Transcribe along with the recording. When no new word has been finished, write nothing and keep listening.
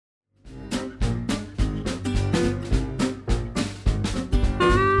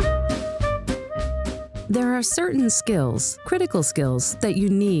There are certain skills, critical skills, that you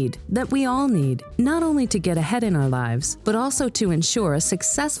need, that we all need, not only to get ahead in our lives, but also to ensure a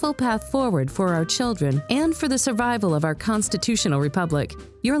successful path forward for our children and for the survival of our constitutional republic.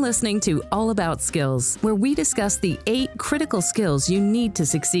 You're listening to All About Skills, where we discuss the 8 critical skills you need to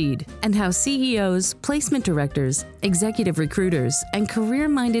succeed and how CEOs, placement directors, executive recruiters, and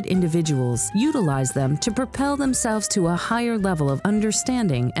career-minded individuals utilize them to propel themselves to a higher level of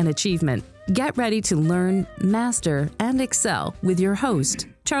understanding and achievement. Get ready to learn, master, and excel with your host,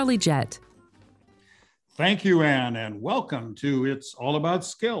 Charlie Jett. Thank you, Ann, and welcome to It's All About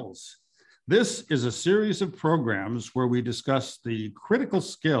Skills. This is a series of programs where we discuss the critical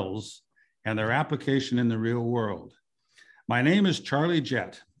skills and their application in the real world. My name is Charlie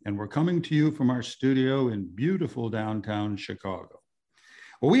Jett, and we're coming to you from our studio in beautiful downtown Chicago.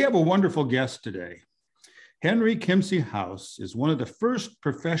 Well, we have a wonderful guest today. Henry Kimsey House is one of the first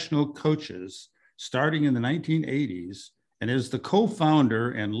professional coaches starting in the 1980s and is the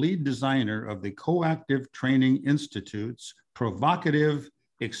co-founder and lead designer of the Coactive Training Institute's provocative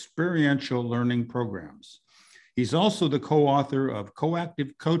experiential learning programs. He's also the co-author of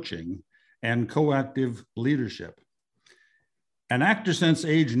Coactive Coaching and Coactive Leadership. An actor since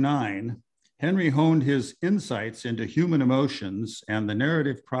age 9, Henry honed his insights into human emotions and the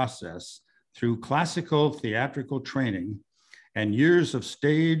narrative process through classical theatrical training and years of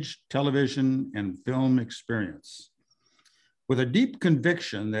stage, television, and film experience. With a deep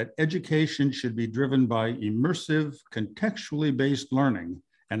conviction that education should be driven by immersive, contextually based learning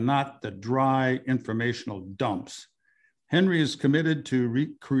and not the dry informational dumps, Henry is committed to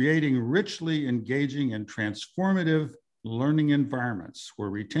creating richly engaging and transformative learning environments where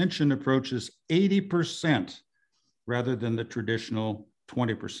retention approaches 80% rather than the traditional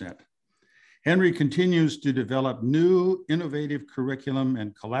 20%. Henry continues to develop new, innovative curriculum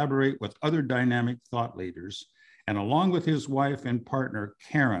and collaborate with other dynamic thought leaders, and along with his wife and partner,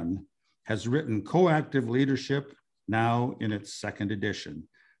 Karen, has written Coactive Leadership, now in its 2nd edition.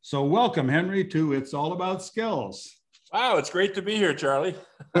 So welcome, Henry, to It's All About Skills. Wow, it's great to be here, Charlie.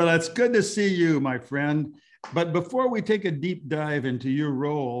 Well, it's good to see you, my friend. But before we take a deep dive into your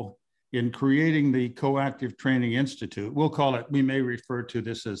role in creating the Coactive Training Institute, we may refer to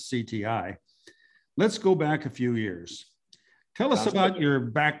this as CTI. Let's go back a few years. Tell us about your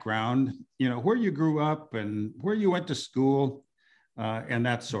background, where you grew up and where you went to school and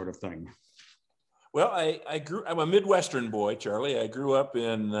that sort of thing. Well, I'm a Midwestern boy, Charlie. I grew up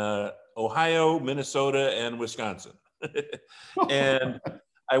in Ohio, Minnesota, and Wisconsin. And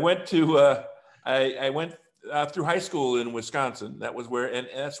I went to, I went through high school in Wisconsin.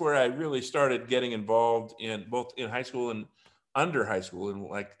 That's where I really started getting involved in both in high school and under high school and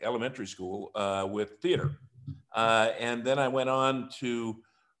like elementary school with theater. And then I went on to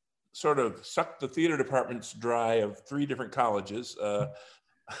sort of suck the theater departments dry of 3 different colleges. I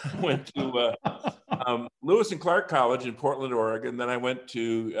went to Lewis and Clark College in Portland, Oregon. Then I went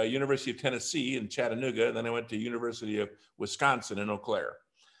to University of Tennessee in Chattanooga. And then I went to University of Wisconsin in Eau Claire.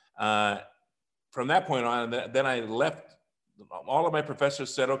 From that point on, then I left. All of my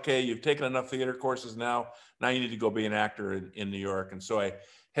professors said, okay, you've taken enough theater courses now you need to go be an actor in New York. And so I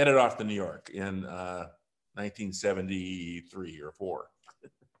headed off to New York in 1973 or 4.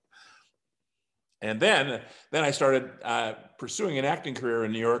 And then I started pursuing an acting career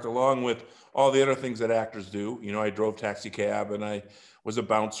in New York, along with all the other things that actors do. I drove taxi cab, and I was a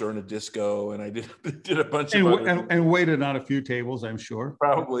bouncer in a disco, and I did a bunch of other and waited on a few tables, I'm sure.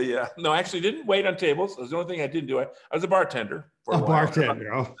 Probably, yeah. No, actually didn't wait on tables. It was the only thing I didn't do. I was a bartender for a while.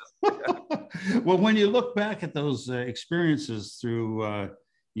 Bartender. Oh. Well, when you look back at those experiences through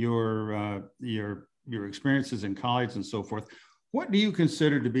your experiences in college and so forth, what do you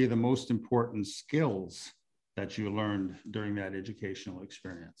consider to be the most important skills that you learned during that educational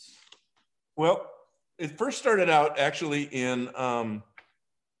experience? Well, it first started out actually in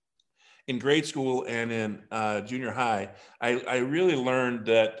grade school and in junior high. I really learned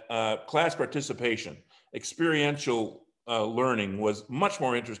that class participation, experiential learning was much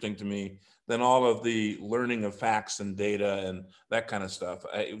more interesting to me than all of the learning of facts and data and that kind of stuff.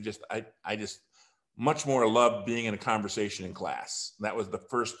 I just much more loved being in a conversation in class. That was the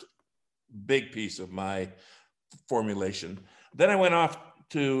first big piece of my formulation. Then I went off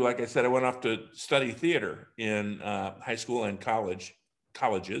to, like I said, I went off to study theater in high school and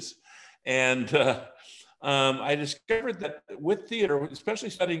colleges. And I discovered that with theater,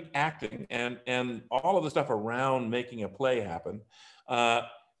 especially studying acting and all of the stuff around making a play happen,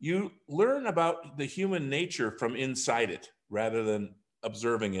 you learn about the human nature from inside it rather than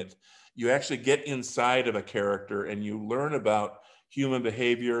observing it. You actually get inside of a character and you learn about human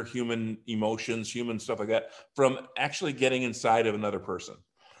behavior, human emotions, human stuff like that, from actually getting inside of another person.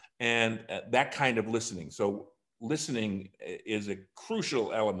 And that kind of listening. So listening is a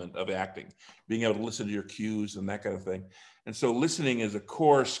crucial element of acting, being able to listen to your cues and that kind of thing. And so listening is a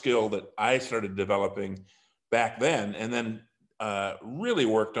core skill that I started developing back then, and then really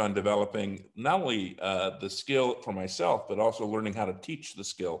worked on developing not only the skill for myself, but also learning how to teach the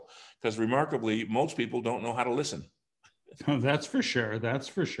skill. Because remarkably, most people don't know how to listen. Oh, that's for sure. That's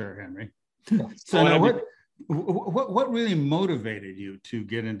for sure, Henry. So now what really motivated you to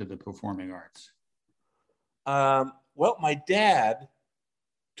get into the performing arts? Well, my dad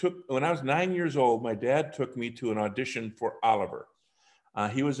when I was 9 years old, my dad took me to an audition for Oliver.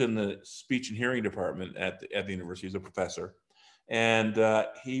 He was in the speech and hearing department at the university. He's a professor. And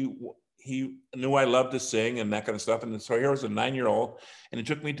he knew I loved to sing and that kind of stuff. And so here I was a 9-year-old, and he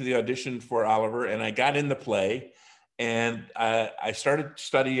took me to the audition for Oliver, and I got in the play, and I started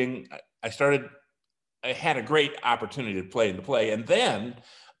studying. I had a great opportunity to play in the play. And then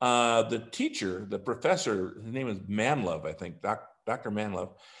the teacher, the professor, his name is Manlove, I think, Dr.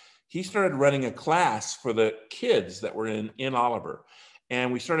 Manlove, he started running a class for the kids that were in Oliver.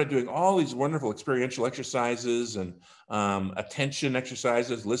 And we started doing all these wonderful experiential exercises and attention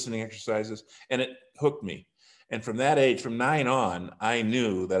exercises, listening exercises, and it hooked me. And from that age, from 9 on, I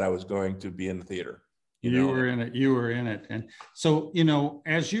knew that I was going to be in the theater. You were in it. You were in it. And so,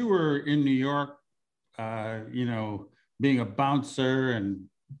 as you were in New York, being a bouncer and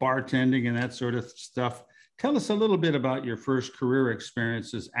bartending and that sort of stuff, tell us a little bit about your first career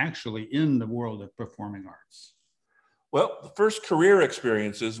experiences actually in the world of performing arts. Well, the first career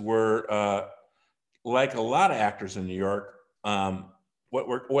experiences were like a lot of actors in New York,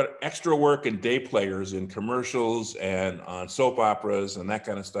 what extra work and day players in commercials and on soap operas and that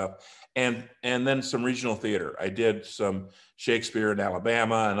kind of stuff. And then some regional theater. I did some Shakespeare in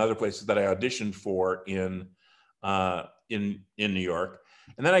Alabama and other places that I auditioned for in New York.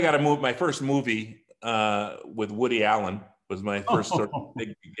 And then I got to move. My first movie with Woody Allen was my first sort of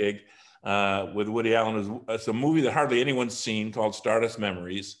big gig with Woody Allen. It's a movie that hardly anyone's seen called Stardust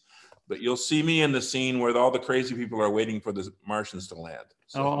Memories. But you'll see me in the scene where all the crazy people are waiting for the Martians to land.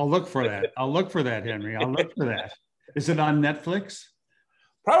 So. I'll look for that. I'll look for that, Henry. I'll look for that. Is it on Netflix?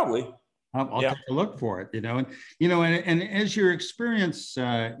 Probably. I'll take a look for it, and as your experience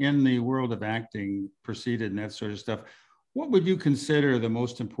in the world of acting proceeded and that sort of stuff, what would you consider the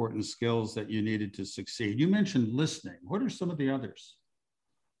most important skills that you needed to succeed? You mentioned listening. What are some of the others?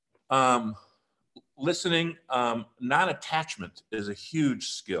 Listening, non-attachment is a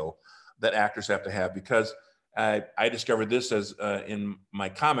huge skill that actors have to have, because I discovered this as in my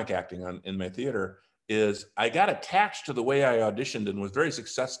comic acting in my theater, is I got attached to the way I auditioned and was very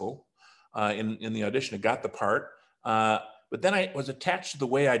successful in the audition. I got the part, but then I was attached to the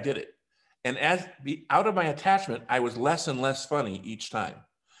way I did it. And out of my attachment, I was less and less funny each time.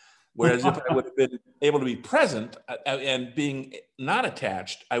 Whereas if I would have been able to be present and being not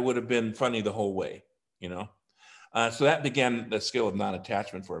attached, I would have been funny the whole way, So that began the skill of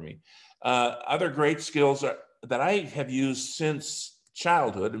non-attachment for me. Other great skills that I have used since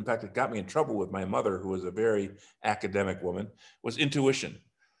childhood, in fact, it got me in trouble with my mother, who was a very academic woman, was intuition.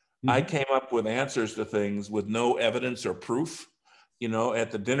 Mm-hmm. I came up with answers to things with no evidence or proof. At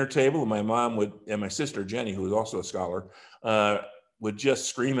the dinner table, my mom and my sister, Jenny, who was also a scholar, would just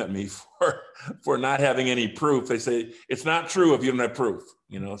scream at me for not having any proof. They say, it's not true if you don't have proof,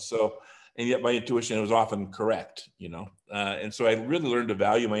 so, and yet my intuition was often correct, and so I really learned to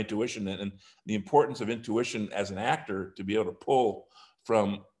value my intuition and the importance of intuition as an actor, to be able to pull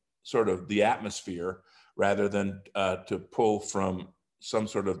from sort of the atmosphere rather than to pull from some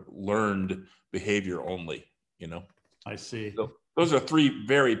sort of learned behavior only, I see. So those are 3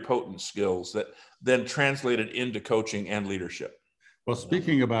 very potent skills that then translated into coaching and leadership. Well,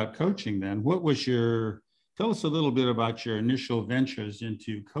 speaking about coaching then, tell us a little bit about your initial ventures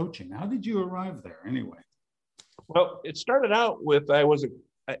into coaching. How did you arrive there anyway? Well, it started out with,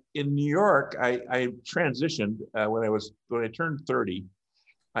 in New York, I transitioned when I turned 30.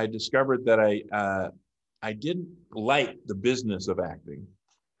 I discovered that I didn't like the business of acting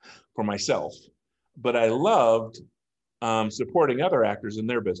for myself, but I loved supporting other actors in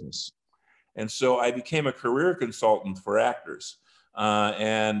their business. And so I became a career consultant for actors.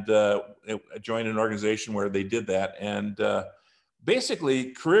 And I joined an organization where they did that. And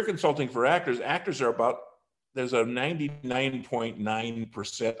basically, career consulting for actors are there's a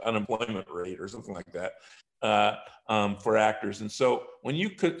 99.9% unemployment rate or something like that for actors. And so when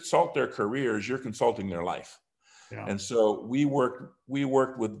you consult their careers, you're consulting their life. Yeah. And so we worked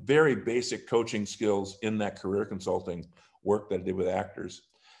with very basic coaching skills in that career consulting work that I did with actors.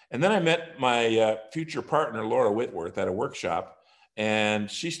 And then I met my future partner, Laura Whitworth, at a workshop, and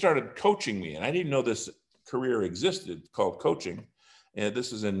she started coaching me. And I didn't know this career existed called coaching. And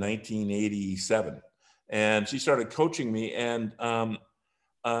this is in 1987. And she started coaching me. And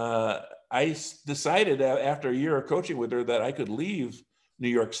I decided after a year of coaching with her that I could leave New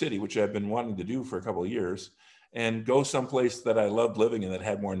York City, which I've been wanting to do for a couple of years, and go someplace that I loved living in that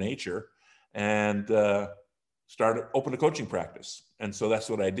had more nature, and open a coaching practice. And so that's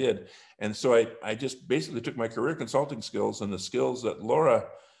what I did. And so I just basically took my career consulting skills and the skills that Laura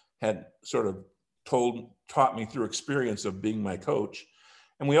had sort of taught me through experience of being my coach.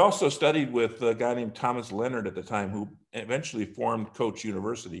 And we also studied with a guy named Thomas Leonard at the time, who eventually formed Coach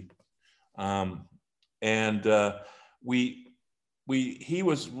University. He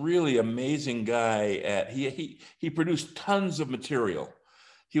was really amazing guy he produced tons of material.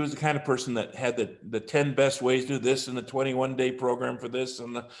 He was the kind of person that had the 10 best ways to do this and the 21-day program for this.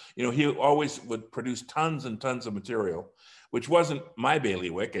 And he always would produce tons and tons of material, which wasn't my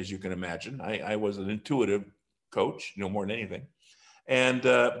bailiwick, as you can imagine. I was an intuitive coach, more than anything. And,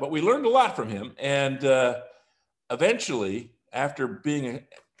 but we learned a lot from him. And eventually, after being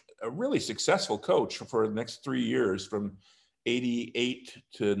a really successful coach for the next 3 years, from 88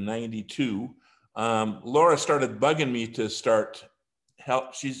 to 92, Laura started bugging me to start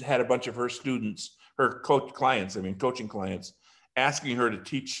help. She's had a bunch of her students, her coaching clients, asking her to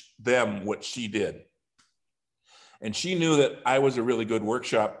teach them what she did. And she knew that I was a really good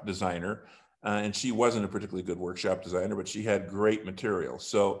workshop designer, and she wasn't a particularly good workshop designer, but she had great material.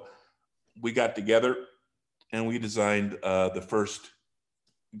 So we got together and we designed the first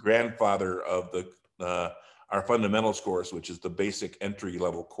grandfather of our fundamentals course, which is the basic entry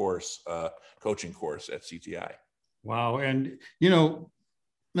level course, coaching course at CTI. Wow. And,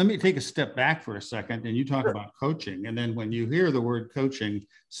 let me take a step back for a second, and you talk Sure. about coaching. And then when you hear the word coaching,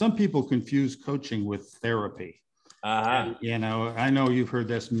 some people confuse coaching with therapy. Uh-huh. And, I know you've heard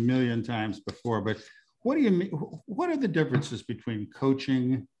this a million times before, but what do you mean? What are the differences between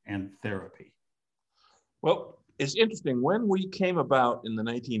coaching and therapy? Well, it's interesting. When we came about in the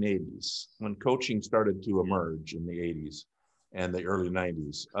 1980s, when coaching started to emerge in the 80s and the early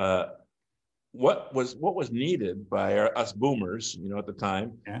 90s, what was needed by us boomers, at the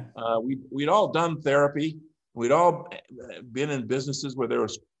time, Yeah. We'd all done therapy. We'd all been in businesses where there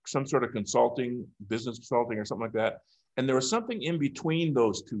was some sort of business consulting or something like that. And there was something in between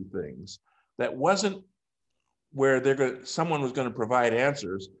those two things that wasn't where someone was going to provide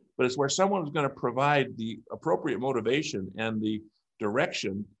answers, but it's where someone was going to provide the appropriate motivation and the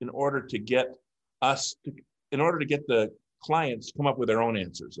direction in order to get the clients to come up with their own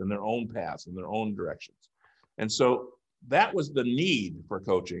answers and their own paths and their own directions. And so that was the need for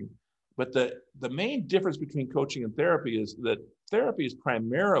coaching. But the main difference between coaching and therapy is that therapy is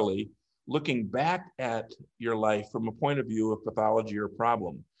primarily looking back at your life from a point of view of pathology or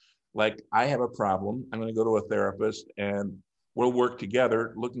problem. Like, I have a problem, I'm going to go to a therapist and we'll work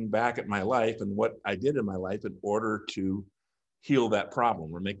together looking back at my life and what I did in my life in order to heal that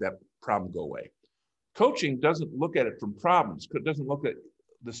problem or make that problem go away. Coaching doesn't look at it from problems. It doesn't look at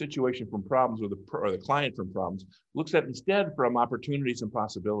the situation from problems or the client from problems. Looks at instead from opportunities and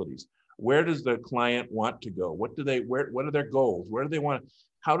possibilities. Where does the client want to go? What are their goals?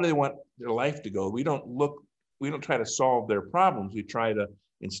 How do they want their life to go? We don't try to solve their problems. We try to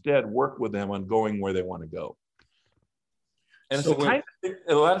instead work with them on going where they want to go. And it's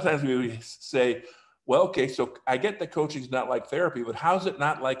a lot of times we say, well, okay, so I get that coaching's not like therapy, but how's it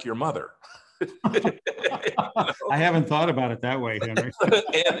not like your mother? I haven't thought about it that way, Henry.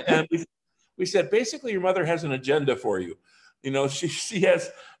 and we said, basically, your mother has an agenda for you. She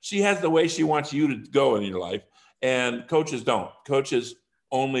has the way she wants you to go in your life, and coaches don't. Coaches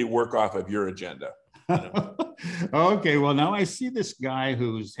only work off of your agenda. Okay, well, now I see this guy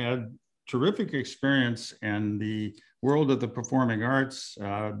who's had terrific experience in the world of the performing arts,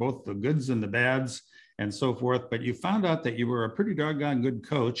 both the goods and the bads and so forth, but you found out that you were a pretty doggone good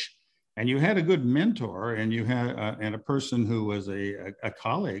coach, and you had a good mentor, and you had and a person who was a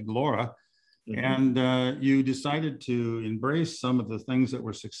colleague, Laura, mm-hmm. And you decided to embrace some of the things that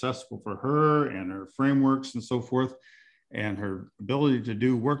were successful for her and her frameworks and so forth, and her ability to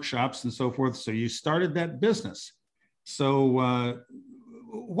do workshops and so forth. So you started that business. So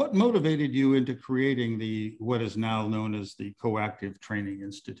what motivated you into creating what is now known as the Coactive Training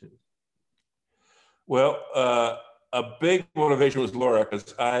Institute? Well, a big motivation was Laura,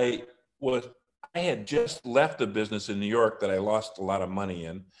 because I had just left a business in New York that I lost a lot of money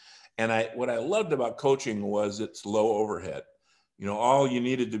in. And what I loved about coaching was its low overhead. All you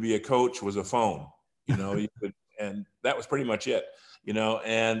needed to be a coach was a phone. You could and that was pretty much it, you know.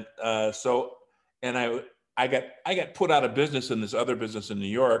 And I got put out of business in this other business in New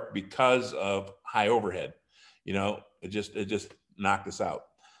York because of high overhead. You know, it just knocked us out.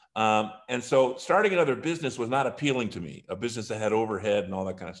 And so starting another business was not appealing to me, a business that had overhead and all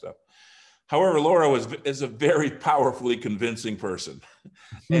that kind of stuff. However, Laura is a very powerfully convincing person.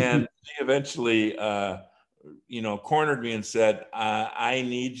 And she eventually, cornered me and said, I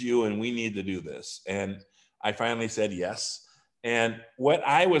need you and we need to do this. And I finally said yes. And what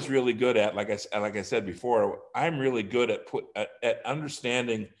I was really good at, like I said before, I'm really good at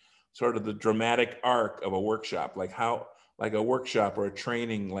understanding sort of the dramatic arc of a workshop, like a workshop or a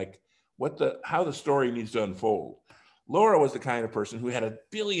training, like how the story needs to unfold. Laura was the kind of person who had a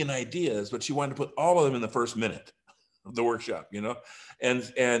billion ideas, but she wanted to put all of them in the first minute of the workshop, you know? And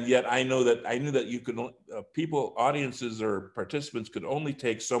yet I knew that you could, audiences or participants could only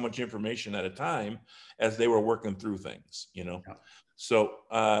take so much information at a time as they were working through things, you know? Yeah. So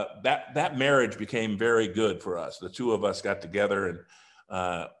that marriage became very good for us. The two of us got together and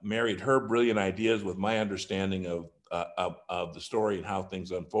married her brilliant ideas with my understanding of the story and how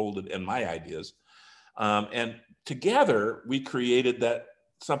things unfolded and my ideas. And together we created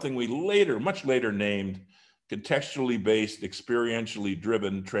something we much later named contextually based, experientially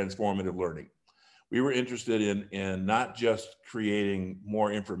driven, transformative learning. We were interested in not just creating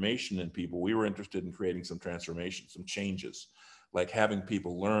more information in people, we were interested in creating some transformation, some changes, like having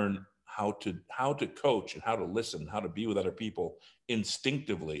people learn how to coach and how to listen, how to be with other people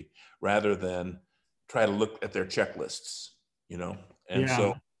instinctively, rather than try to look at their checklists, you know? And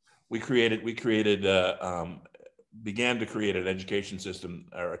so we began to create an education system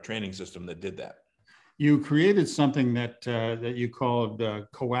or a training system that did that. You created something that you called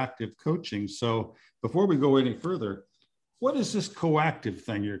coactive coaching. So before we go any further, what is this coactive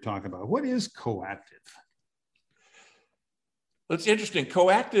thing you're talking about? What is coactive? It's interesting.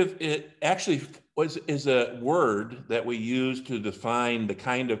 Coactive, it actually is a word that we use to define the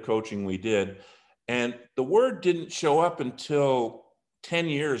kind of coaching we did. And the word didn't show up until 10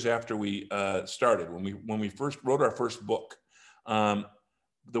 years after we started, when we first wrote our first book.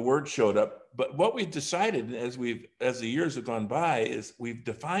 The word showed up, but what we've decided as the years have gone by is we've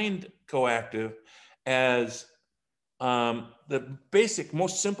defined coactive as the basic,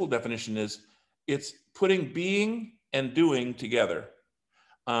 most simple definition is it's putting being and doing together,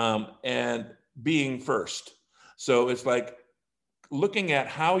 and being first. So it's like looking at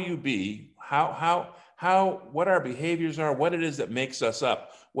how you be, what our behaviors are, what it is that makes us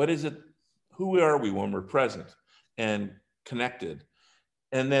up, who are we when we're present and connected,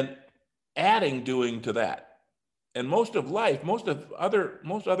 and then adding doing to that. And most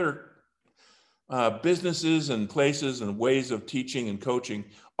other businesses and places and ways of teaching and coaching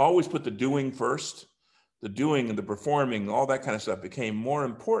always put the doing first. The doing and the performing, all that kind of stuff became more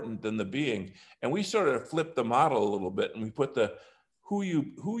important than the being. And we sort of flipped the model a little bit, and we put who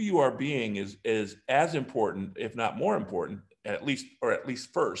you are being is as important, if not more important, at least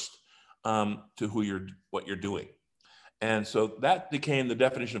first, to what you're doing. And so that became the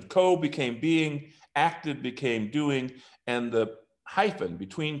definition of became being, active became doing, and the hyphen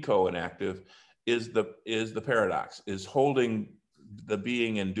between and active is the paradox, is holding the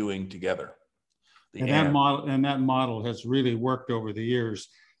being and doing together. That model has really worked over the years.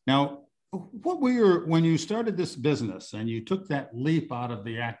 Now, when you started this business and you took that leap out of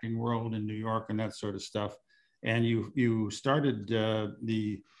the acting world in New York and that sort of stuff, and you started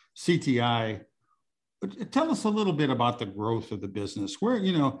the CTI, tell us a little bit about the growth of the business,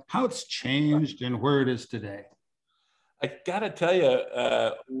 how it's changed and where it is today. I got to tell you,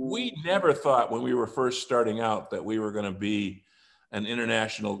 we never thought when we were first starting out that we were going to be an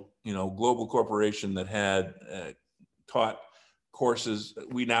international, global corporation that had taught courses.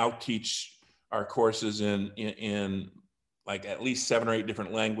 We now teach our courses in like at least 7 or 8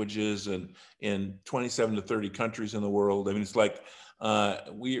 different languages and in 27 to 30 countries in the world. I mean, it's like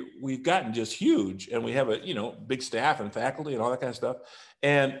we've gotten just huge, and we have a big staff and faculty and all that kind of stuff.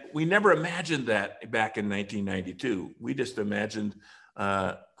 And we never imagined that back in 1992. We just imagined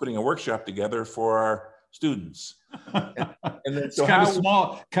putting a workshop together for our students. And then, it's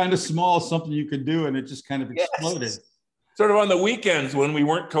kind of small, something you could do, and it just kind of exploded. Yes. Sort of on the weekends when we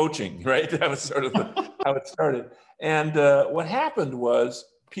weren't coaching, right? That was sort of how it started. And what happened was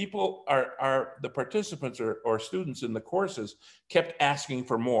people the participants or students in the courses kept asking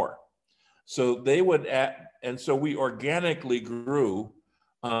for more. So they would, and so we organically grew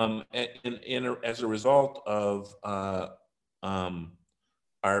as a result of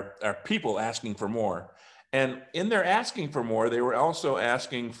our people asking for more. And in their asking for more, they were also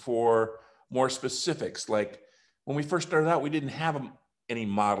asking for more specifics, like when we first started out, we didn't have any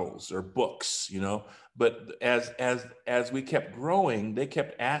models or books, you know, but as we kept growing, they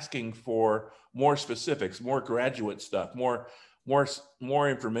kept asking for more specifics, more graduate stuff, more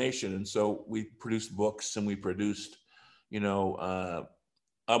information. And so we produced books, and we produced, you know,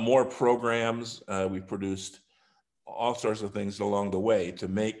 more programs. We produced all sorts of things along the way to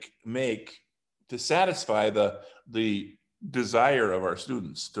satisfy the desire of our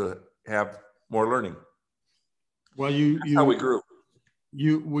students to have more learning. Well, That's how we grew.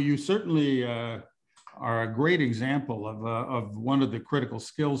 You certainly are a great example of one of the critical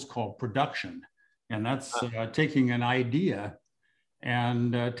skills called production, and that's taking an idea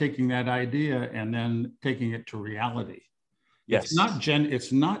and taking that idea and then taking it to reality. Yes.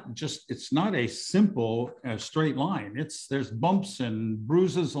 It's not a simple straight line. There's bumps and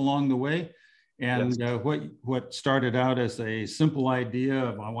bruises along the way, and yes. What started out as a simple idea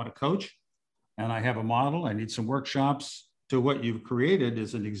of I want to coach, and I have a model, I need some workshops, to what you've created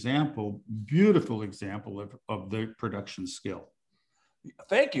is an example, beautiful example of the production skill.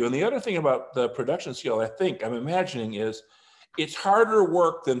 Thank you. And the other thing about the production skill, I'm imagining, is it's harder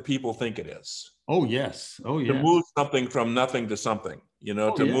work than people think it is. Oh, yes. Oh, yes. To move something from nothing to something, you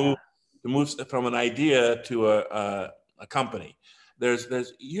know, move from an idea to a company.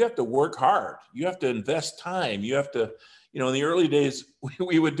 You have to work hard. You have to invest time. You have to, you know, in the early days,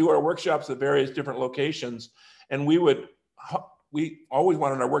 we would do our workshops at various different locations, and we always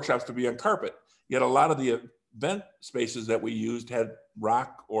wanted our workshops to be on carpet. Yet a lot of the event spaces that we used had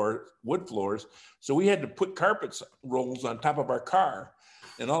rock or wood floors. So we had to put carpet rolls on top of our car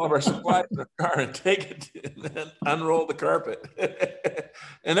and all of our supplies in the car and take it and then unroll the carpet.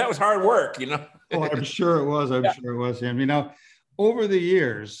 And that was hard work, you know. Oh, I'm sure it was. I'm sure it was him. You know, over the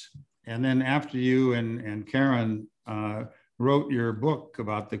years, and then after you and Karen wrote your book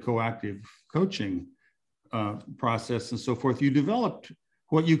about the coactive coaching process and so forth, you developed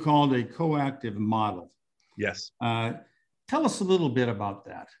what you called a coactive model. Yes. Tell us a little bit about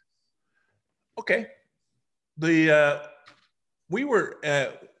that. Okay. We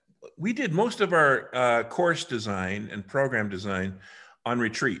did most of our course design and program design on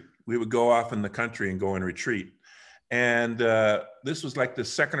retreat. We would go off in the country and go on retreat. And this was like the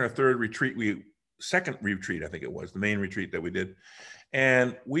second or third retreat, second retreat, I think it was, the main retreat that we did.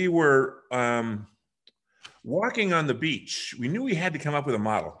 And we were walking on the beach. We knew we had to come up with a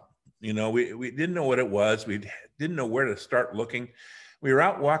model. You know, we didn't know what it was. We didn't know where to start looking. We were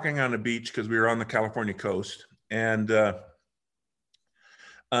out walking on the beach because we were on the California coast. And the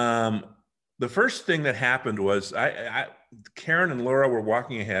first thing that happened was Karen and Laura were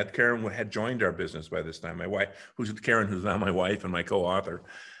walking ahead. Karen had joined our business by this time. My wife, Karen, who's now my wife and my co-author,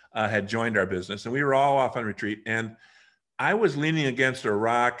 had joined our business. And we were all off on retreat. And I was leaning against a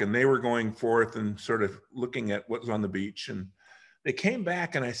rock, and they were going forth and sort of looking at what was on the beach. And they came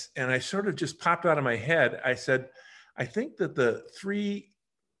back, and I sort of just popped out of my head. I said, I think that the three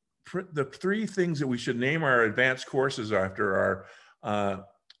things that we should name our advanced courses after are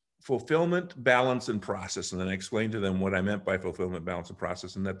fulfillment, balance, and process. And then I explained to them what I meant by fulfillment, balance, and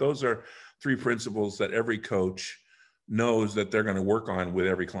process, and that those are three principles that every coach knows that they're going to work on with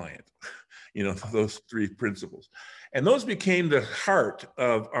every client. You know, those three principles. And those became the heart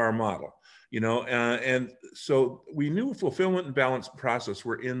of our model, you know, and so we knew fulfillment and balance process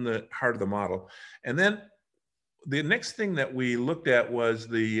were in the heart of the model. And then the next thing that we looked at was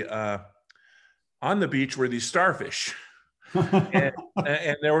on the beach were these starfish.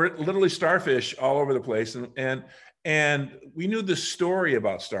 and there were literally starfish all over the place. And we knew the story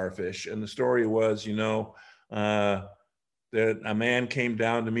about starfish. And the story was, you know, that a man came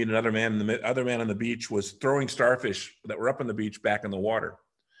down to meet another man, and the other man on the beach was throwing starfish that were up on the beach back in the water.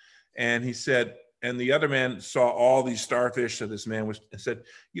 And he said, and the other man saw all these starfish that this man was, and said,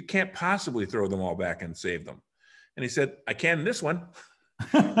 you can't possibly throw them all back and save them. And he said, I can in this one.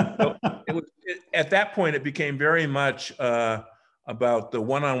 So at that point, it became very much about the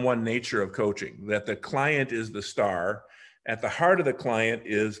one-on-one nature of coaching, that the client is the star. At the heart of the client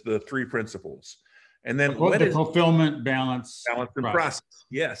is the three principles. And then what is fulfillment, balance, and process.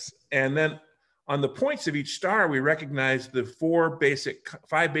 Yes. And then on the points of each star, we recognize the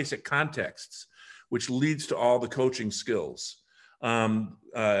five basic contexts, which leads to all the coaching skills.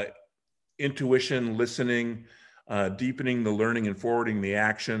 Intuition, listening, deepening the learning and forwarding the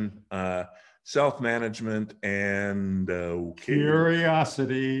action, self-management, and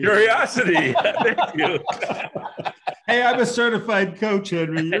curiosity. Curiosity. Thank you. Hey, I'm a certified coach,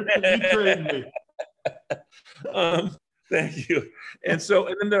 Henry. You trained me. Thank you. And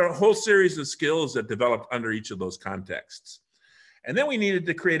then there are a whole series of skills that developed under each of those contexts. And then we needed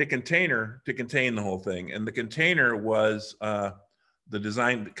to create a container to contain the whole thing. And the container was the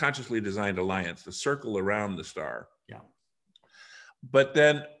consciously designed alliance, the circle around the star. Yeah. But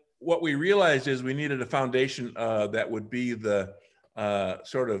then what we realized is we needed a foundation that would be the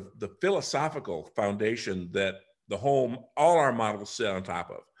sort of the philosophical foundation that all our models sit on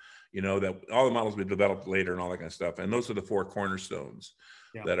top of, that all the models we developed later and all that kind of stuff. And those are the 4 cornerstones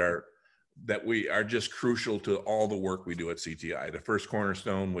that we are just crucial to all the work we do at CTI. The first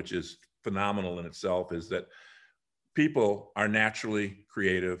cornerstone, which is phenomenal in itself, is that people are naturally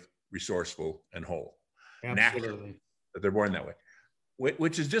creative, resourceful, and whole. Absolutely. Naturally, that they're born that way,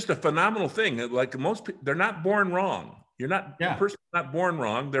 which is just a phenomenal thing. Like most people, they're not born wrong. The person's not born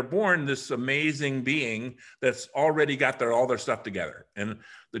wrong. They're born this amazing being that's already got all their stuff together. And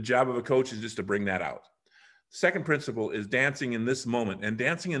the job of a coach is just to bring that out. Second principle is dancing in this moment. And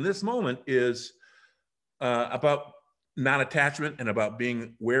dancing in this moment is about non-attachment and about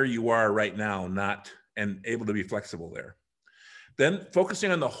being where you are right now, and able to be flexible there. Then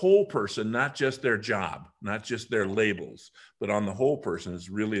focusing on the whole person, not just their job, not just their labels, but on the whole person is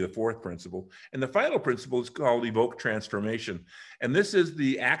really the fourth principle. And the final principle is called evoke transformation. And this is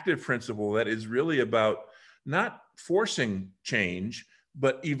the active principle that is really about not forcing change,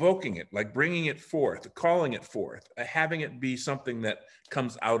 but evoking it, like bringing it forth, calling it forth, having it be something that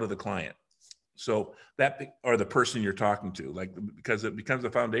comes out of the client. So that, or the person you're talking to, because it becomes the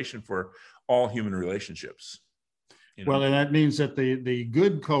foundation for all human relationships. Well, and that means that the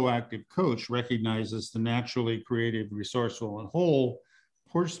good coactive coach recognizes the naturally creative, resourceful, and whole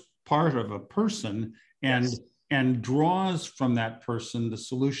part of a person, and draws from that person the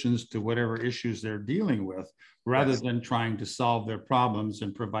solutions to whatever issues they're dealing with, rather than trying to solve their problems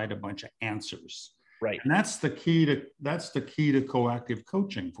and provide a bunch of answers. Right. And that's the key to coactive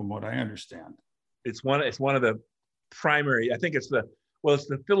coaching, from what I understand. It's one of the primary, I think it's the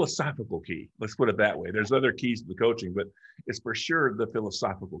philosophical key. Let's put it that way. There's other keys to the coaching, but it's for sure the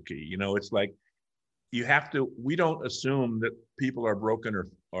philosophical key. It's like we don't assume that people are broken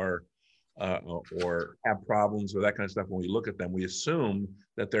or have problems or that kind of stuff when we look at them. We assume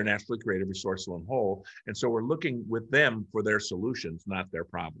that they're naturally creative, resourceful, and whole. And so we're looking with them for their solutions, not their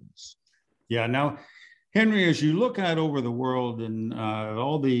problems. Yeah. Now, Henry, as you look out over the world and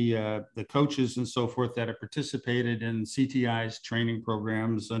all the coaches and so forth that have participated in CTI's training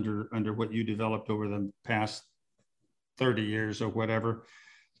programs under what you developed over the past 30 years or whatever,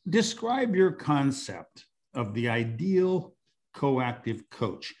 describe your concept of the ideal coactive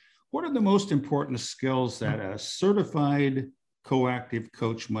coach. What are the most important skills that a certified coactive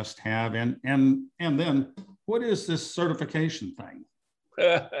coach must have? And then what is this certification thing?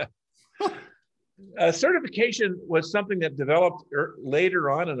 Certification was something that developed later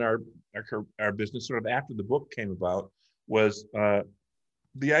on in our business, sort of after the book came about, was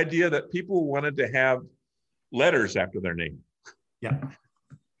the idea that people wanted to have letters after their name. Yeah.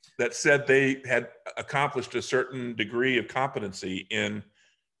 That said they had accomplished a certain degree of competency in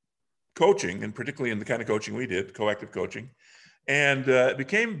coaching, and particularly in the kind of coaching we did, coactive coaching. And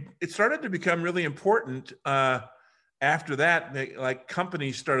it started to become really important after that. Like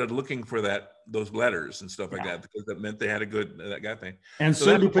companies started looking for those letters and stuff like that, because that meant they had a good that guy thing. And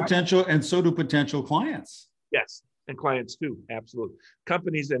so do potential clients. Yes, and clients too, absolutely.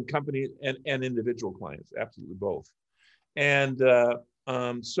 Companies and individual clients, absolutely both. And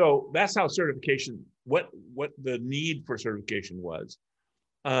so that's how certification, what the need for certification was.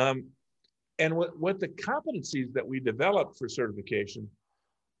 And what the competencies that we developed for certification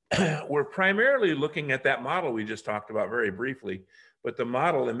we're primarily looking at that model we just talked about very briefly, but the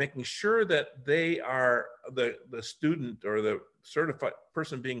model and making sure that they are the student or the certified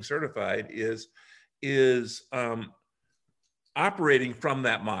person being certified is operating from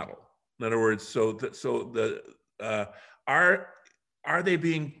that model. In other words, are they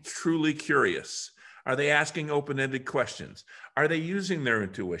being truly curious? Are they asking open-ended questions? Are they using their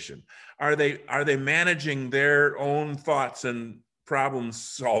intuition? Are they managing their own thoughts and problem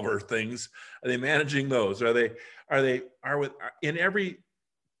solver things? Are they managing those? In every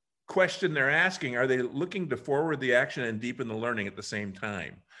question they're asking, are they looking to forward the action and deepen the learning at the same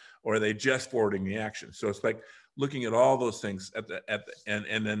time? Or are they just forwarding the action? So it's like looking at all those things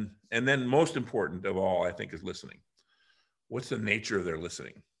and then most important of all, I think, is listening. What's the nature of their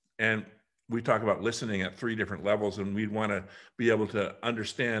listening? And we talk about listening at 3 different levels, and we'd want to be able to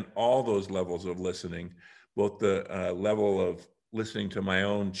understand all those levels of listening, both the level of listening to my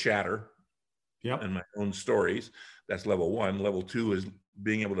own chatter and my own stories. That's level 1. Level 2 is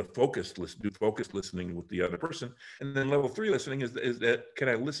being able to do focused listening with the other person. And then level 3 listening is that can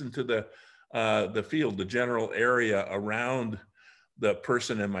I listen to the field, the general area around the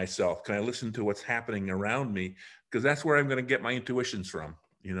person and myself? Can I listen to what's happening around me? Because that's where I'm going to get my intuitions from,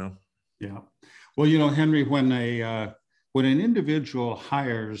 you know? Yeah. Well, Henry, when an individual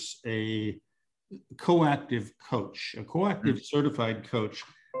hires a coactive coach, a coactive certified coach,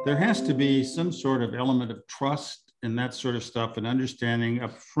 there has to be some sort of element of trust and that sort of stuff and understanding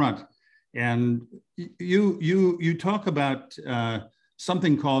up front. And you talk about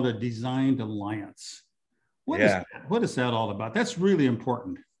something called a designed alliance. What is that all about? That's really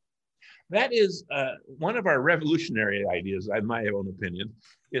important. That is one of our revolutionary ideas, in my own opinion,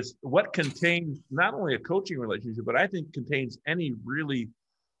 is what contains not only a coaching relationship, but I think contains any really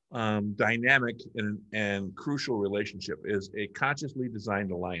dynamic and crucial relationship is a consciously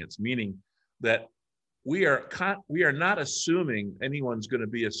designed alliance, meaning that we are not assuming anyone's going to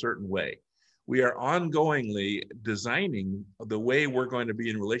be a certain way. We are ongoingly designing the way we're going to be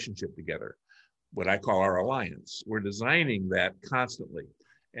in relationship together, what I call our alliance. We're designing that constantly.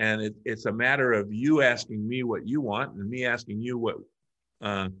 And it's a matter of you asking me what you want and me asking you what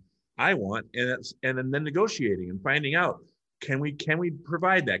I want, and then negotiating and finding out, can we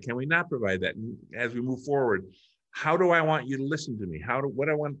provide that? Can we not provide that? And as we move forward, how do I want you to listen to me? What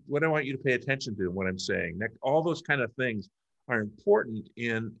I want you to pay attention to what I'm saying? All those kind of things are important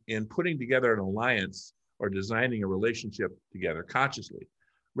in putting together an alliance or designing a relationship together consciously,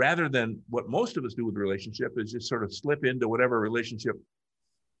 rather than what most of us do with relationship is just sort of slip into whatever relationship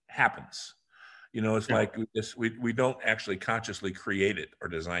happens. It's like we don't actually consciously create it or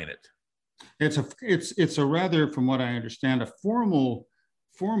design it. It's a rather, from what I understand, a formal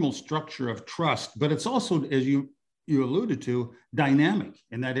structure of trust, but it's also, as you alluded to, dynamic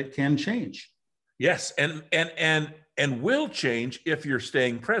in that it can change. Yes, and will change if you're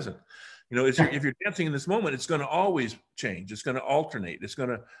staying present. If you're dancing in this moment, it's going to always change. It's going to alternate.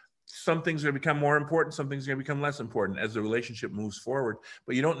 Some things are going to become more important. Some things are going to become less important as the relationship moves forward.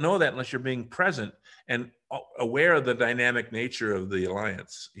 But you don't know that unless you're being present and aware of the dynamic nature of the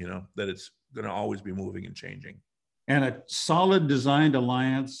alliance, that it's going to always be moving and changing. And a solid designed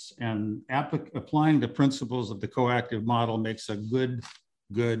alliance and applying the principles of the coactive model makes a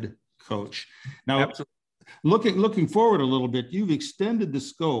good coach. Now, absolutely. Looking forward a little bit, you've extended the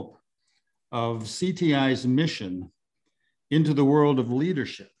scope of CTI's mission into the world of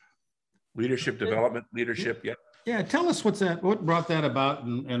leadership. Leadership development, leadership, yeah. Yeah, tell us what brought that about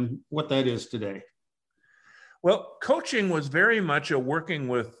and what that is today. Well, coaching was very much a working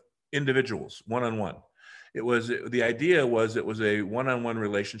with individuals, one-on-one. The idea was it was a one-on-one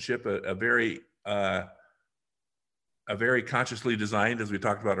relationship, a very consciously designed, as we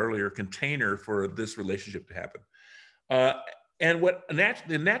talked about earlier, container for this relationship to happen. And what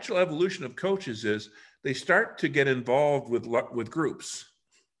the natural evolution of coaches is, they start to get involved with groups.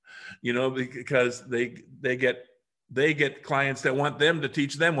 Because they get clients that want them to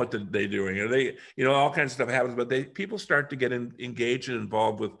teach them what they're doing, or all kinds of stuff happens, but people start to get engaged and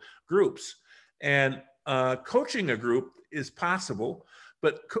involved with groups, and coaching a group is possible,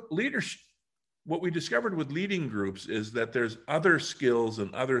 but leadership, what we discovered with leading groups is that there's other skills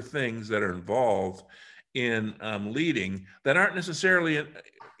and other things that are involved in leading that aren't necessarily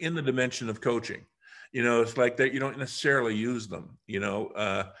in the dimension of coaching. It's like that you don't necessarily use them,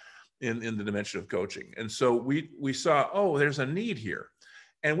 in the dimension of coaching. And so we saw, there's a need here.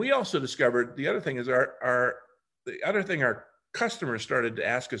 And we also discovered the other thing is our customers started to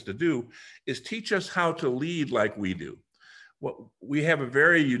ask us to do is teach us how to lead like we do. We have a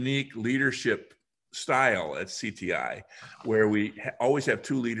very unique leadership style at CTI where we always have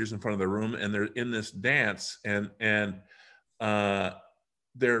two leaders in front of the room, and they're in this dance, and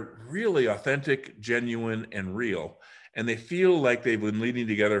they're really authentic, genuine, and real. And they feel like they've been leading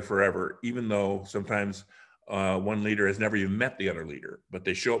together forever, even though sometimes one leader has never even met the other leader, but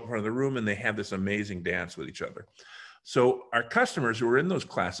they show up in front of the room and they have this amazing dance with each other. So our customers who were in those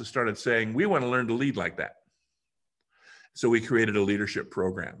classes started saying, we want to learn to lead like that. So we created a leadership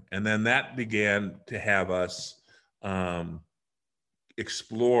program. And then that began to have us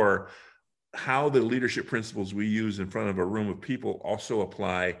explore how the leadership principles we use in front of a room of people also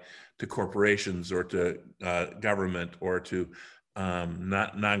apply to corporations or to government or to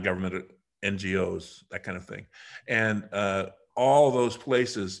non-government NGOs, that kind of thing. And all those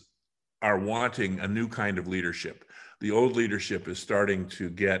places are wanting a new kind of leadership. The old leadership is starting to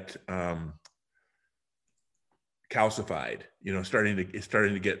get calcified, starting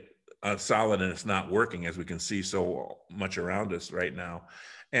to get solid, and it's not working, as we can see so much around us right now.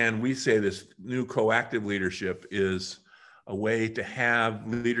 And we say this new coactive leadership is a way to have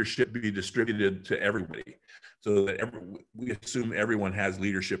leadership be distributed to everybody, so that we assume everyone has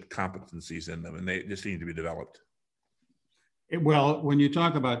leadership competencies in them, and they just need to be developed. Well, when you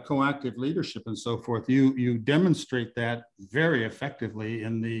talk about coactive leadership and so forth, you demonstrate that very effectively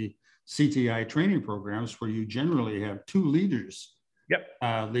in the CTI training programs, where you generally have two leaders.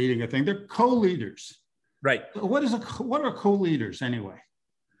 Yep. Leading a thing. They're co-leaders. Right. What are co-leaders anyway?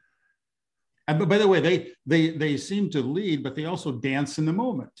 And by the way, they seem to lead, but they also dance in the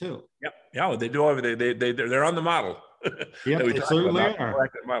moment too. Yep. Yeah, they do everything. They're on the model. Yep, they certainly are.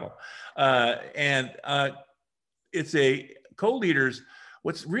 Model. It's a co-leaders.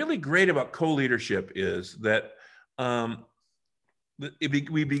 What's really great about co-leadership is that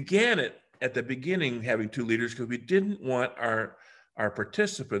we began it at the beginning having two leaders because we didn't want our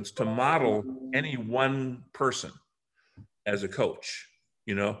participants to model any one person as a coach.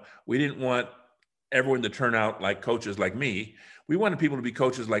 You know, we didn't want everyone to turn out like coaches like me. We wanted people to be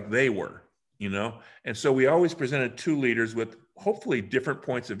coaches like they were, you know? And so we always presented two leaders with hopefully different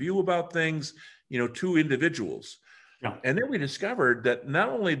points of view about things, you know, two individuals. Yeah. And then we discovered that not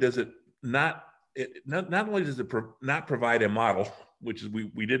only does it not provide a model, which is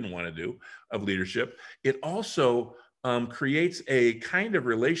we didn't want to do, of leadership, it also creates a kind of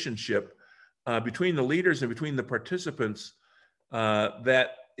relationship between the leaders and between the participants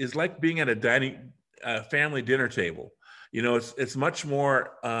that is like being at a family dinner table. You know, it's much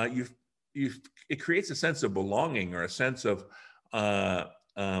more, it creates a sense of belonging or a sense of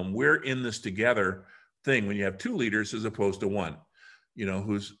we're in this together thing when you have two leaders as opposed to one, you know,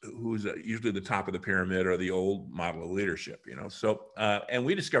 who's usually the top of the pyramid or the old model of leadership, you know. So, and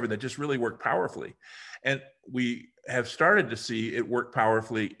we discovered that just really worked powerfully. And we have started to see it work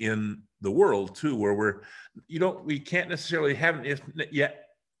powerfully in the world too, where we can't necessarily haven't yet.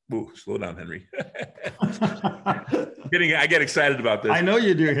 Ooh, slow down, Henry. I get excited about this. I know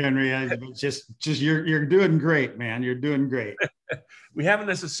you do, Henry. You're doing great, man. You're doing great. We haven't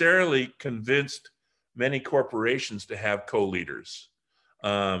necessarily convinced many corporations to have co-leaders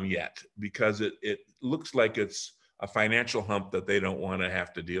yet, because it looks like it's a financial hump that they don't want to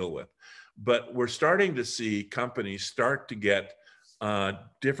have to deal with. But we're starting to see companies start to get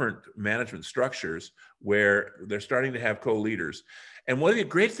different management structures where they're starting to have co-leaders. And one of the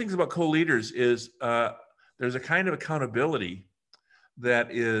great things about co-leaders is there's a kind of accountability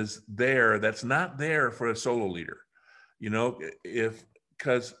that is there that's not there for a solo leader. You know,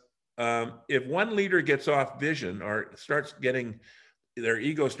 because if one leader gets off vision or their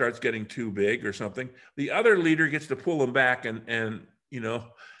ego starts getting too big or something, the other leader gets to pull them back and you know,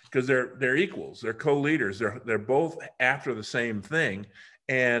 because they're equals, they're co-leaders, they're both after the same thing,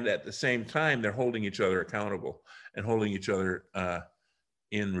 and at the same time they're holding each other accountable and holding each other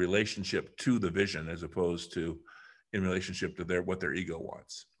in relationship to the vision as opposed to in relationship to what their ego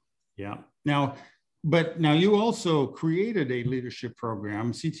wants. Yeah. Now you also created a leadership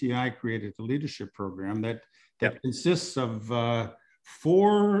program. CTI created a leadership program that consists of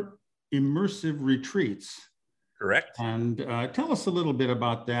 4 immersive retreats. Correct. And tell us a little bit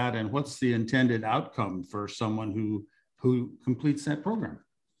about that and what's the intended outcome for someone who completes that program.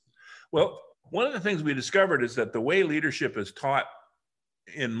 Well, one of the things we discovered is that the way leadership is taught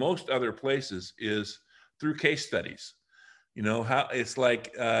in most other places is through case studies. You know, how it's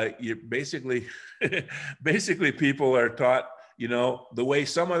like you basically people are taught, you know, the way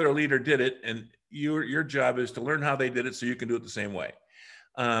some other leader did it, and your job is to learn how they did it so you can do it the same way.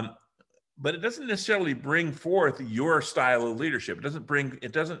 But it doesn't necessarily bring forth your style of leadership.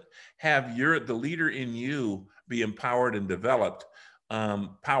 It doesn't have the leader in you be empowered and developed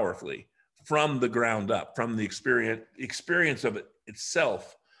powerfully from the ground up, from the experience of it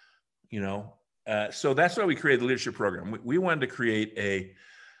itself, you know. So that's why we created the leadership program. We wanted to create a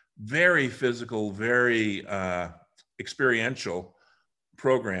very physical, very experiential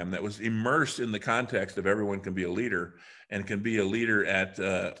program that was immersed in the context of everyone can be a leader and can be a leader at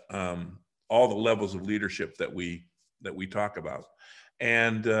all the levels of leadership that we talk about.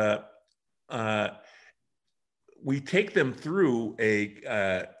 And we take them through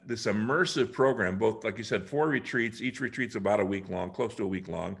this immersive program, both, like you said, 4 retreats. Each retreat's about a week long, close to a week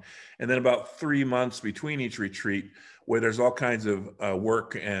long, and then about 3 months between each retreat, where there's all kinds of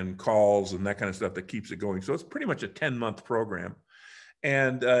work and calls and that kind of stuff that keeps it going. So it's pretty much a 10-month program,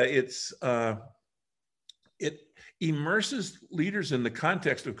 and it immerses leaders in the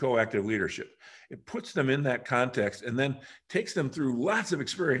context of coactive leadership. It puts them in that context and then takes them through lots of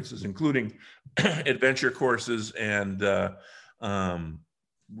experiences, including adventure courses and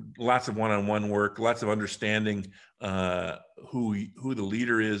lots of one-on-one work, lots of understanding who the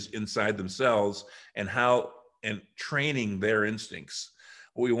leader is inside themselves and training their instincts.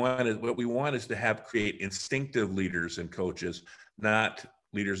 What we want is to create instinctive leaders and coaches, not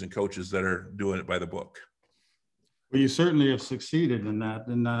leaders and coaches that are doing it by the book. Well, you certainly have succeeded in that.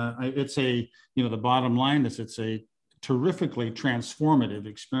 And it's a, the bottom line is it's a terrifically transformative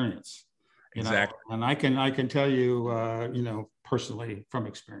experience. Exactly. And I can tell you, personally from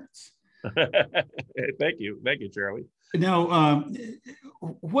experience. Thank you, Charlie. Now,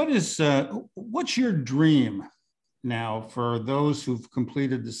 what's your dream now for those who've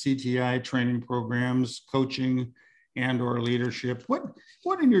completed the CTI training programs, coaching, and/or leadership? What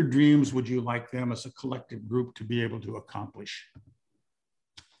in your dreams would you like them as a collective group to be able to accomplish?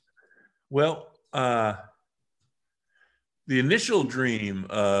 Well, the initial dream,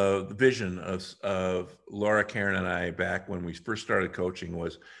 the vision of Laura, Karen, and I back when we first started coaching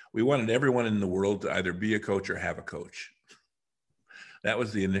was we wanted everyone in the world to either be a coach or have a coach. That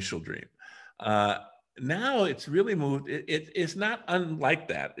was the initial dream. Now it's really moved. It's not unlike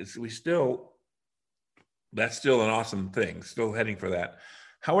that. That's still an awesome thing, still heading for that.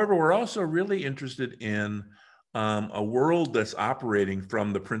 However, we're also really interested in a world that's operating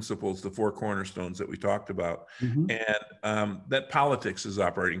from the principles, the four cornerstones that we talked about, and that politics is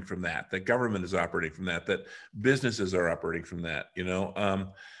operating from that government is operating from that businesses are operating from that,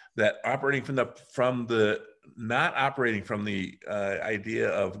 that operating from the not operating from the idea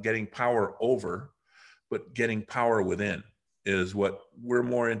of getting power over, but getting power within is what we're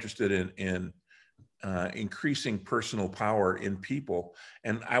more interested in increasing personal power in people.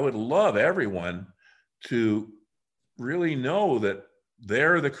 And I would love everyone to really know that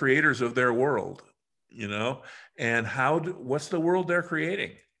they're the creators of their world, and what's the world they're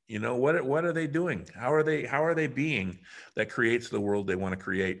creating? What are they doing? How are they being that creates the world they want to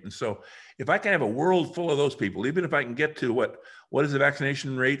create? And so if I can have a world full of those people, even if I can get to what is the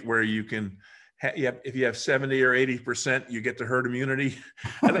vaccination rate where you can if you have 70 or 80%, you get to herd immunity.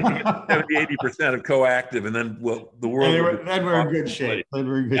 I think you get 70, 80% of coactive, and then the world. Then we're in good shape.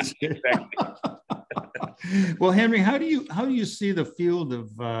 Exactly. Well, Henry, how do you see the field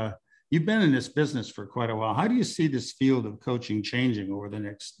of? You've been in this business for quite a while. How do you see this field of coaching changing over the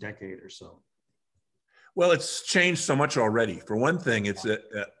next decade or so? Well, it's changed so much already. For one thing,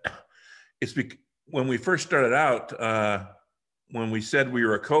 when we first started out. When we said we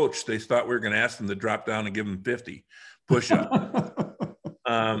were a coach, they thought we were going to ask them to drop down and give them 50 push-ups.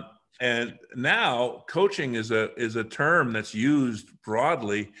 And now coaching is a term that's used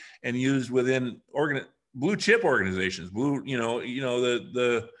broadly and used within blue chip organizations,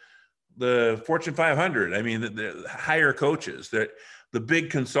 the Fortune 500. I mean, the hire coaches. The big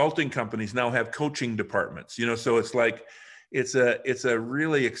consulting companies now have coaching departments. So it's like it's a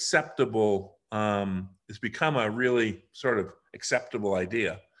really acceptable. It's become a really sort of acceptable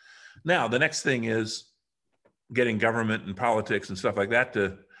idea. Now, the next thing is getting government and politics and stuff like that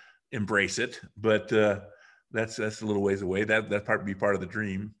to embrace it. But that's a little ways away. That part would be part of the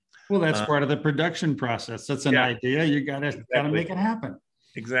dream. Well, that's part of the production process. That's an idea. You gotta make it happen.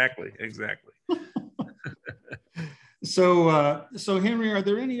 Exactly. So Henry, are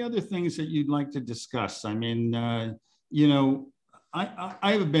there any other things that you'd like to discuss? I mean,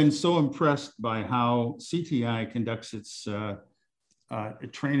 I have been so impressed by how CTI conducts its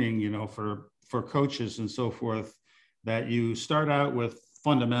training, for coaches and so forth, that you start out with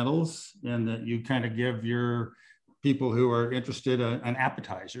fundamentals and that you kind of give your people who are interested an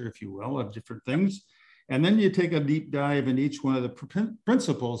appetizer, if you will, of different things. And then you take a deep dive in each one of the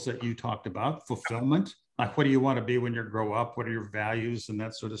principles that you talked about, fulfillment, like what do you want to be when you grow up? What are your values and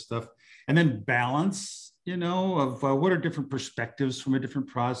that sort of stuff? And then balance, of what are different perspectives from a different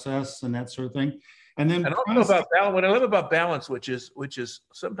process and that sort of thing. And then also about balance, what I love about balance, which is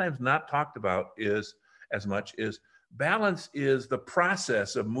sometimes not talked about as much, is balance is the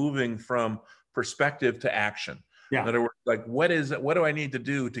process of moving from perspective to action. Yeah. In other words, like what do I need to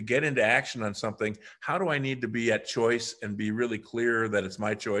do to get into action on something? How do I need to be at choice and be really clear that it's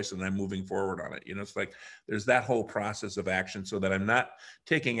my choice and I'm moving forward on it? It's like there's that whole process of action so that I'm not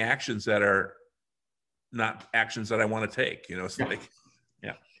taking actions that are not actions that I want to take. It's like,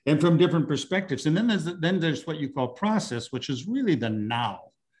 yeah. And from different perspectives. And then there's what you call process, which is really the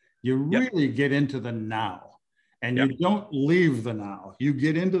now. You really get into the now. And you don't leave the now. You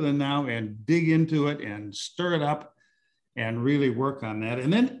get into the now and dig into it and stir it up and really work on that.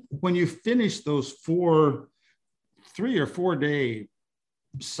 And then when you finish those 3 or 4 day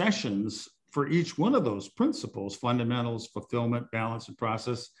sessions for each one of those principles, fundamentals, fulfillment, balance, and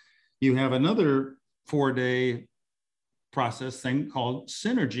process, you have another 4-day process thing called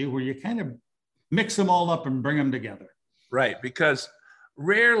synergy, where you kind of mix them all up and bring them together. Right, because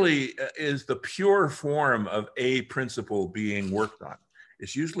rarely is the pure form of a principle being worked on.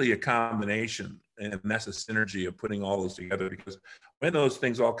 It's usually a combination, and that's a synergy of putting all those together, because when those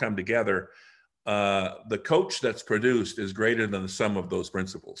things all come together, the coach that's produced is greater than the sum of those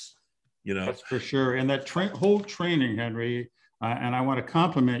principles. That's for sure. And that whole training, Henry, and I want to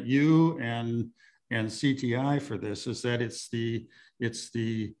compliment you and CTI for this, is that it's the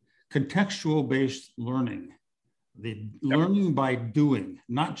contextual based learning, the learning by doing,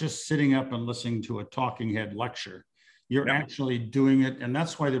 not just sitting up and listening to a talking head lecture. You're actually doing it. And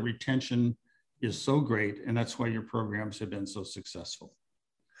that's why the retention is so great. And that's why your programs have been so successful.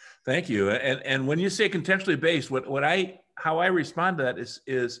 Thank you. And when you say contextually based, how I respond to that is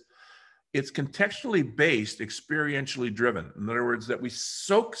it's contextually based, experientially driven. In other words, that we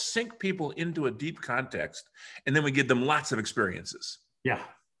sink people into a deep context, and then we give them lots of experiences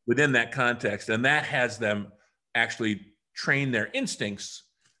within that context. And that has them actually train their instincts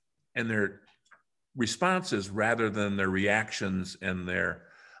and their responses rather than their reactions and their,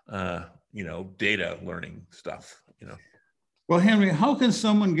 data learning stuff, Well, Henry, how can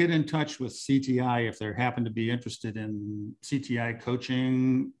someone get in touch with CTI if they happen to be interested in CTI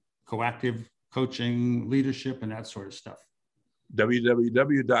coaching, coactive coaching, leadership, and that sort of stuff?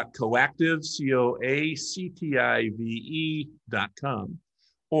 www.coactive.com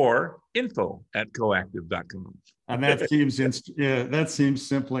or info@coactive.com. And that seems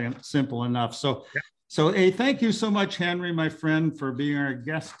simple enough. So thank you so much, Henry, my friend, for being our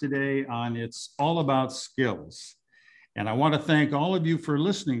guest today on It's All About Skills. And I want to thank all of you for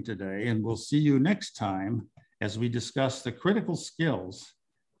listening today, and we'll see you next time as we discuss the critical skills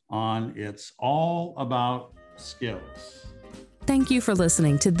on It's All About Skills. Thank you for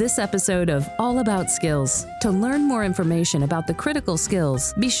listening to this episode of All About Skills. To learn more information about the critical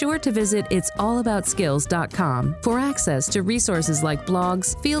skills, be sure to visit it'sallaboutskills.com for access to resources like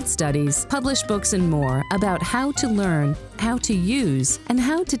blogs, field studies, published books, and more about how to learn, how to use, and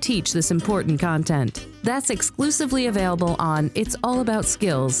how to teach this important content. That's exclusively available on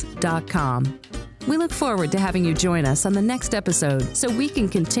it'sallaboutskills.com. We look forward to having you join us on the next episode so we can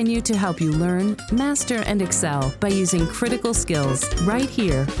continue to help you learn, master, and excel by using critical skills right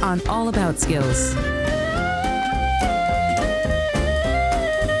here on All About Skills.